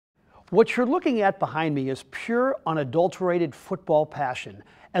What you're looking at behind me is pure, unadulterated football passion.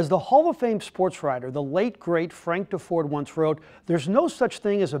 As the Hall of Fame sports writer, the late, great Frank DeFord once wrote, "There's no such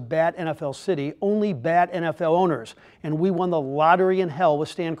thing as a bad NFL city, only bad NFL owners." And we won the lottery in hell with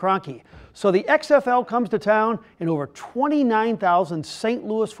Stan Kroenke. So the XFL comes to town, and over 29,000 St.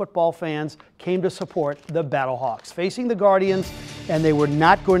 Louis football fans came to support the BattleHawks, facing the Guardians, and they were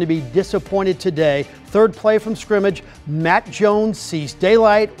not going to be disappointed today. Third play from scrimmage, Matt Jones sees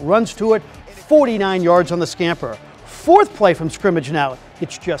daylight, runs to it, 49 yards on the scamper. Fourth play from scrimmage now,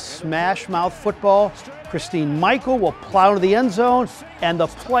 it's just smash mouth football. Christine Michael will plow into the end zone, and the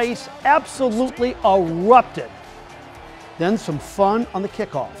place absolutely erupted. Then some fun on the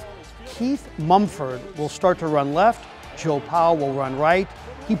kickoff. Keith Mumford will start to run left, Joe Powell will run right.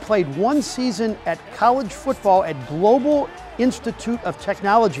 He played one season at college football at Global Institute of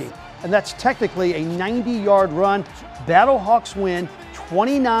Technology, and that's technically a 90-yard run. BattleHawks win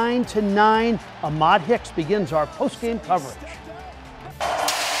 29-9. Ahmad Hicks begins our post-game coverage.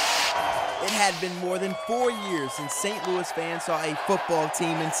 It had been more than 4 years since St. Louis fans saw a football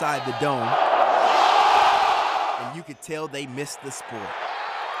team inside the dome, and you could tell they missed the sport.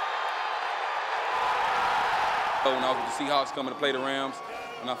 When I was with the Seahawks coming to play the Rams,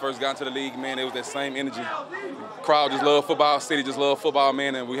 when I first got into the league, man, it was that same energy. Crowd just loved football, city just loved football,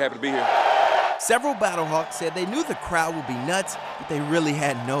 man, and we're happy to be here. Several BattleHawks said they knew the crowd would be nuts, but they really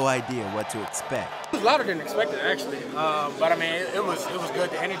had no idea what to expect. It was louder than expected, actually. But I mean, it was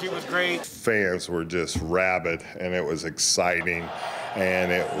good. The energy was great. Fans were just rabid, and it was exciting,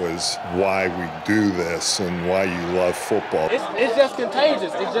 and it was why we do this and why you love football. It's just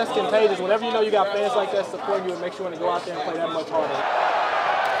contagious. It's just contagious. Whenever you know you got fans like that supporting you, it makes you want to go out there and play that much harder.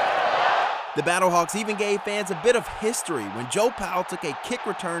 The BattleHawks even gave fans a bit of history when Joe Powell took a kick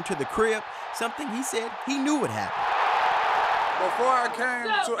return to the crib, something he said he knew would happen. Before I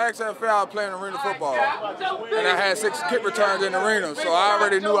came to XFL, I was playing arena football, and I had 6 kick returns in the arena, so I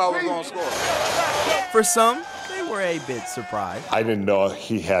already knew I was going to score. For some, they were a bit surprised. I didn't know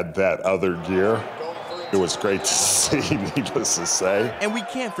he had that other gear. It was great to see, needless to say. And we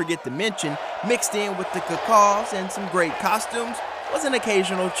can't forget to mention, mixed in with the kickoffs and some great costumes, was an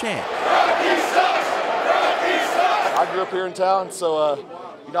occasional chant. I grew up here in town, so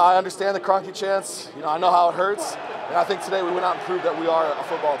I understand the Kroenke chants. I know how it hurts, and I think today we went out and proved that we are a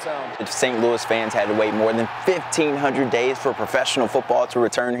football town. St. Louis fans had to wait more than 1,500 days for professional football to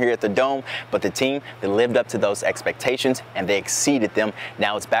return here at the Dome, but the team, they lived up to those expectations and they exceeded them.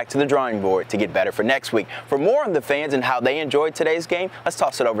 Now it's back to the drawing board to get better for next week. For more on the fans and how they enjoyed today's game, let's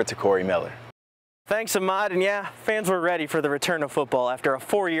toss it over to Corey Miller. Thanks, Ahmad, and yeah, fans were ready for the return of football after a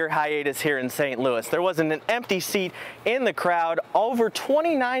 4-year hiatus here in St. Louis. There wasn't an empty seat in the crowd. Over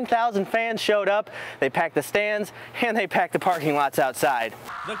 29,000 fans showed up. They packed the stands, and they packed the parking lots outside.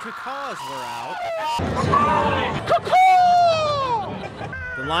 The cacaws were out.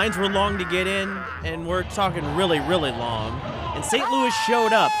 The lines were long to get in, and we're talking really, really long. And St. Louis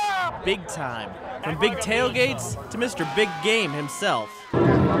showed up, big time. From big tailgates to Mr. Big Game himself.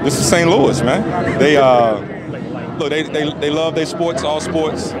 This is St. Louis, man. They look. They love their sports, all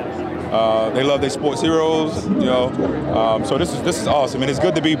sports. They love their sports heroes, So this is awesome, and it's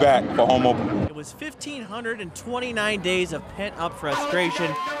good to be back for home opener. It was 1,529 days of pent-up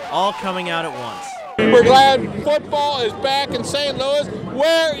frustration, all coming out at once. We're glad football is back in St. Louis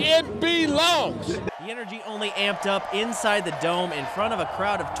where it belongs. The energy only amped up inside the Dome in front of a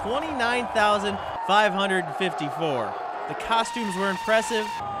crowd of 29,554. The costumes were impressive,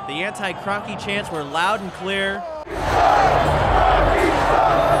 the anti-Kroenke chants were loud and clear,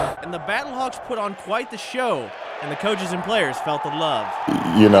 and the BattleHawks put on quite the show, and the coaches and players felt the love.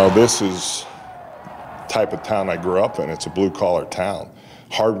 This is the type of town I grew up in. It's a blue-collar town.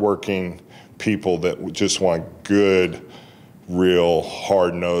 Hardworking people that just want good, real,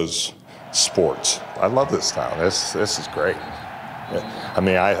 hard-nosed sports. I love this town. This is great.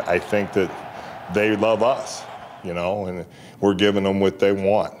 I think that they love us. And we're giving them what they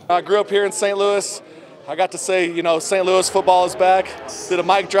want. I grew up here in St. Louis. I got to say, St. Louis football is back. Did a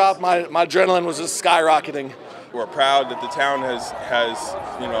mic drop, my adrenaline was just skyrocketing. We're proud that the town has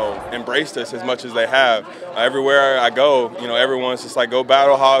embraced us as much as they have. Everywhere I go, everyone's just like, go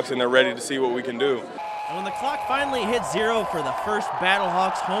BattleHawks, and they're ready to see what we can do. And when the clock finally hit 0 for the first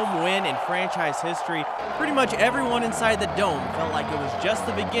BattleHawks home win in franchise history, pretty much everyone inside the Dome felt like it was just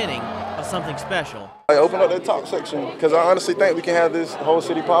the beginning of something special. I opened up that top section because I honestly think we can have this whole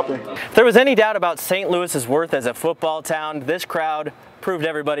city popping. If there was any doubt about St. Louis's worth as a football town, this crowd proved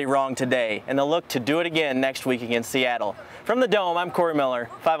everybody wrong today, and they'll look to do it again next week against Seattle. From the Dome, I'm Corey Miller,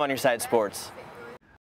 5 on Your Side Sports.